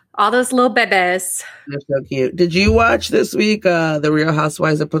all those little babies. They're so cute. Did you watch this week the Real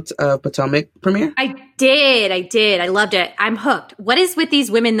Housewives of Potomac premiere? I did. I loved it. I'm hooked. What is with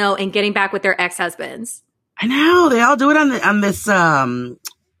these women though and getting back with their ex-husbands? I know. They all do it on this in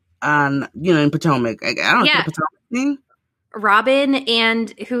Potomac. I don't know the Potomac thing. Robin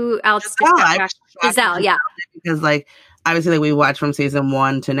and who else? Giselle, yeah. Because like obviously like we watched from season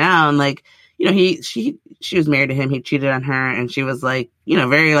 1 to now, and like, you know, she was married to him, he cheated on her, and she was like, you know,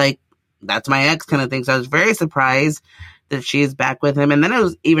 very like, that's my ex kind of thing. So I was very surprised that she's back with him. And then I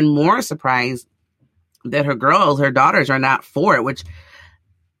was even more surprised that her daughters are not for it, which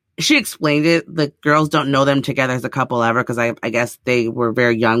she explained it. The girls don't know them together as a couple ever because I guess they were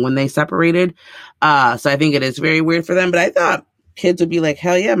very young when they separated. So I think it is very weird for them. But I thought kids would be like,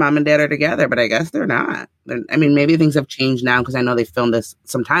 hell yeah, mom and dad are together. But I guess they're not. I mean, maybe things have changed now because I know they filmed this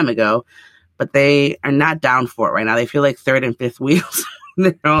some time ago. But they are not down for it right now. They feel like third and fifth wheels.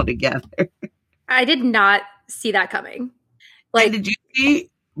 They're all together. I did not see that coming. Like, and did you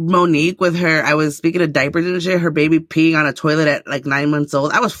see Monique with her? I was speaking of diapers and shit. Her baby peeing on a toilet at like 9 months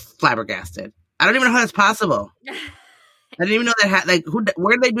old. I was flabbergasted. I don't even know how that's possible. I didn't even know that.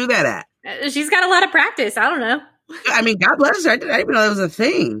 Where did they do that at? She's got a lot of practice. I don't know. I mean, God bless her. I didn't even know that was a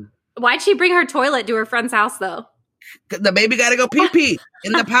thing. Why'd she bring her toilet to her friend's house though? The baby got to go pee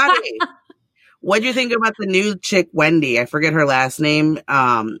in the potty. What do you think about the new chick, Wendy? I forget her last name.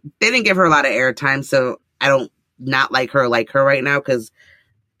 They didn't give her a lot of airtime, so I don't not like her right now because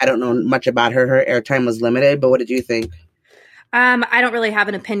I don't know much about her. Her airtime was limited, but what did you think? I don't really have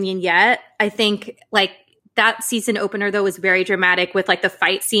an opinion yet. I think like that season opener though was very dramatic with like the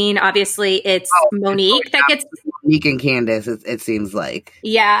fight scene. Obviously, it's Monique that gets Monique and Candace. It seems like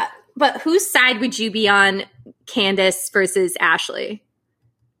but whose side would you be on, Candace versus Ashley?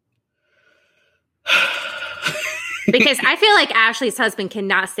 Because I feel like Ashley's husband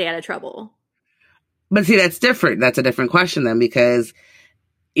cannot stay out of trouble. But see, that's different. That's a different question then, because,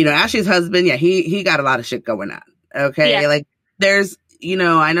 you know, Ashley's husband, he got a lot of shit going on. Okay. Yeah. Like there's, you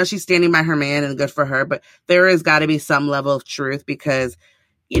know, I know she's standing by her man and good for her, but there has got to be some level of truth because,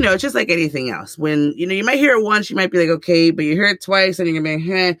 you know, it's just like anything else. When, you know, you might hear it once, you might be like, okay, but you hear it twice and you're going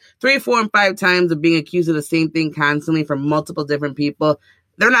to be 3, 4, and 5 times of being accused of the same thing constantly from multiple different people.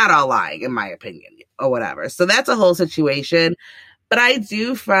 They're not all lying, in my opinion, or whatever. So that's a whole situation. But I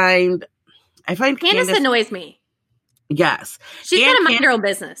find Candace annoys me. Yes. She's got to mind her own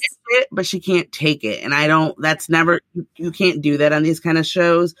business. But she can't take it. And you can't do that on these kind of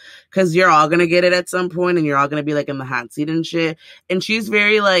shows because you're all going to get it at some point and you're all going to be like in the hot seat and shit. And she's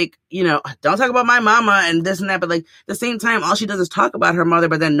very like, you know, don't talk about my mama and this and that. But like at the same time, all she does is talk about her mother,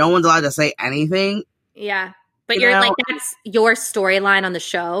 but then no one's allowed to say anything. Yeah. But you're like, that's your storyline on the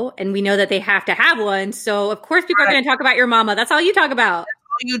show. And we know that they have to have one. So, of course, people are going to talk about your mama. That's all you talk about. That's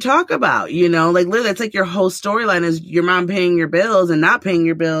all you talk about, you know? Like, literally, it's like your whole storyline is your mom paying your bills and not paying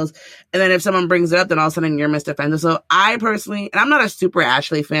your bills. And then if someone brings it up, then all of a sudden you're misoffended. So I personally, and I'm not a super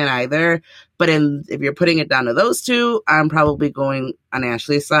Ashley fan either, but if you're putting it down to those two, I'm probably going on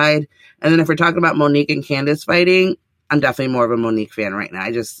Ashley's side. And then if we're talking about Monique and Candace fighting, I'm definitely more of a Monique fan right now.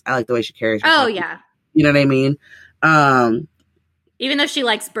 I like the way she carries herself. Oh, yeah. You know what I mean? Even though she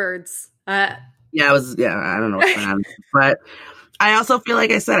likes birds. I don't know what's going on. But I also feel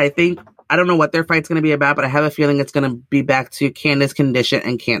like I said, I don't know what their fight's going to be about, but I have a feeling it's going to be back to Candace condition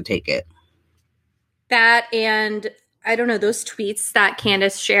and can't take it. That and I don't know, those tweets that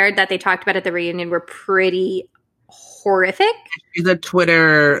Candace shared that they talked about at the reunion were pretty horrific. She's a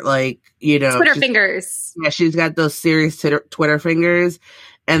Twitter, like, you know. Twitter fingers. Yeah, she's got those serious Twitter fingers.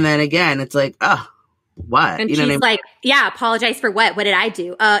 And then again, it's like, oh, what? And you know she's what I mean? like, yeah, apologize for what? What did I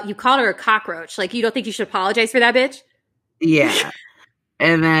do? You called her a cockroach. Like, you don't think you should apologize for that, bitch? Yeah.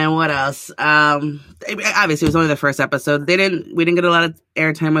 And then what else? Obviously, it was only the first episode. We didn't get a lot of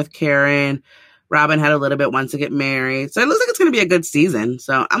airtime with Karen. Robin had a little bit once to get married. So it looks like it's going to be a good season.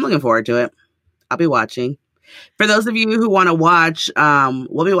 So I'm looking forward to it. I'll be watching. For those of you who want to watch,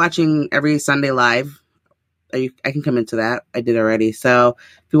 we'll be watching every Sunday live. I can come into that. I did already. So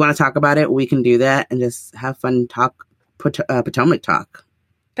if you want to talk about it, we can do that and just have fun Potomac talk.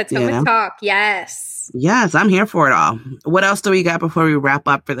 Potomac talk, yes. Yes, I'm here for it all. What else do we got before we wrap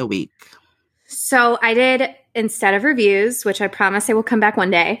up for the week? So I did, instead of reviews, which I promise I will come back one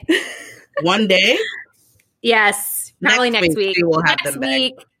day. One day? Yes, probably next week. We will have them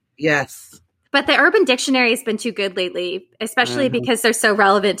back. Yes. But the Urban Dictionary has been too good lately, especially because they're so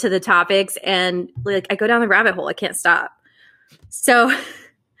relevant to the topics. And like, I go down the rabbit hole. I can't stop. So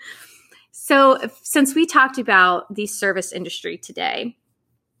So since we talked about the service industry today,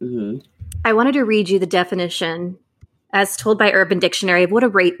 I wanted to read you the definition as told by Urban Dictionary of what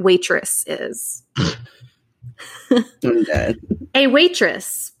a waitress is. I'm dead. A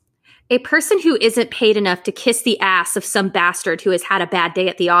waitress, a person who isn't paid enough to kiss the ass of some bastard who has had a bad day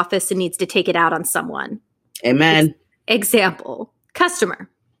at the office and needs to take it out on someone. Amen. Example, customer.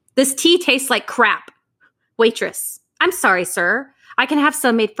 This tea tastes like crap. Waitress. I'm sorry, sir. I can have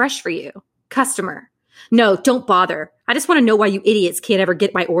some made fresh for you. Customer. No, don't bother. I just want to know why you idiots can't ever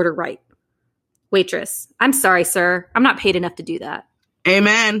get my order right. Waitress. I'm sorry, sir. I'm not paid enough to do that.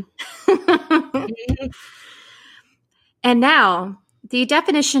 Amen. And now, the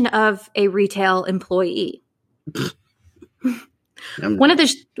definition of a retail employee. One of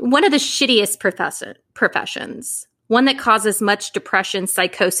the shittiest professions. One that causes much depression,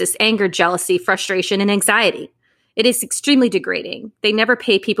 psychosis, anger, jealousy, frustration, and anxiety. It is extremely degrading. They never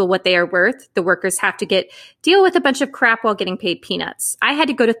pay people what they are worth. The workers have to deal with a bunch of crap while getting paid peanuts. I had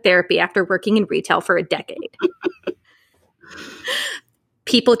to go to therapy after working in retail for a decade.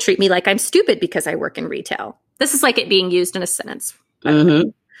 People treat me like I'm stupid because I work in retail. This is like it being used in a sentence.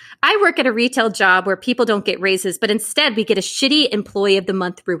 I work at a retail job where people don't get raises, but instead we get a shitty employee of the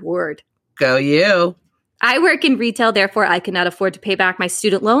month reward. Go you. I work in retail, therefore I cannot afford to pay back my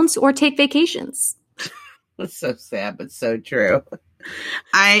student loans or take vacations. That's so sad, but so true.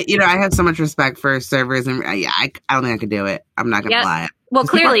 I have so much respect for servers, and I don't think I could do it. I'm not gonna lie. Well,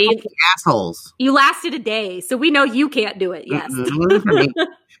 clearly, assholes. You lasted a day, so we know you can't do it. Yes.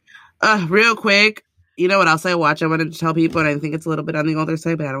 Real quick, you know what else I watch? I wanted to tell people, and I think it's a little bit on the older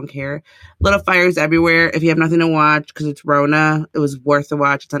side, but I don't care. Little Fires Everywhere. If you have nothing to watch because it's Rona, it was worth the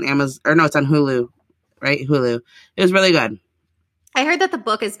watch. It's on Amazon, or no, it's on Hulu. Right, Hulu. It was really good. I heard that the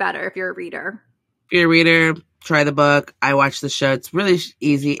book is better if you're a reader. If you're a reader, try the book. I watched the show. It's really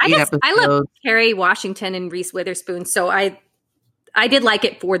easy. I love Kerry Washington and Reese Witherspoon, so I did like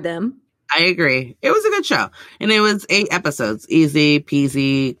it for them. I agree. It was a good show. And it was 8 episodes. Easy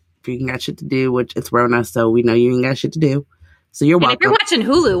peasy. If you got shit to do, which it's Rona, so we know you ain't got shit to do. So you're welcome. If you're watching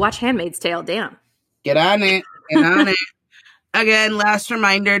Hulu, watch Handmaid's Tale. Damn. Get on it. Get on it. Again, last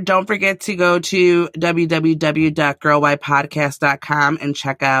reminder, don't forget to go to www.girlwhypodcast.com and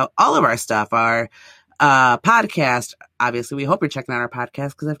check out all of our stuff. Our podcast, obviously, we hope you're checking out our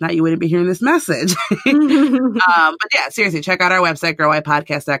podcast, because if not, you wouldn't be hearing this message. But yeah, seriously, check out our website,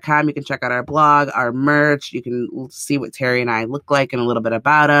 girlwhypodcast.com. You can check out our blog, our merch. You can see what Terry and I look like and a little bit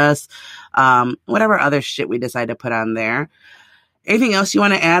about us. Whatever other shit we decide to put on there. Anything else you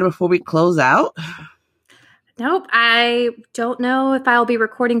want to add before we close out? Nope. I don't know if I'll be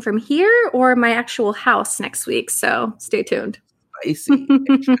recording from here or my actual house next week, so stay tuned. Spicy.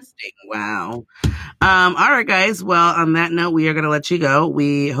 Interesting. Wow. All right, guys. Well, on that note, we are going to let you go.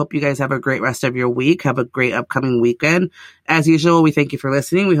 We hope you guys have a great rest of your week. Have a great upcoming weekend. As usual, we thank you for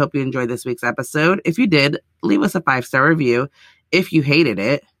listening. We hope you enjoyed this week's episode. If you did, leave us a 5-star review. If you hated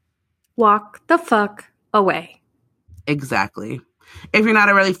it, walk the fuck away. Exactly. If you're not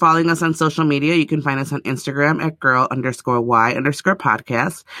already following us on social media, you can find us on Instagram at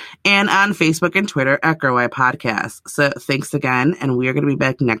girl_y_podcast and on Facebook and Twitter at girlwhypodcast. So thanks again. And we are going to be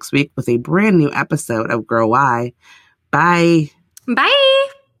back next week with a brand new episode of Girl Why. Bye. Bye.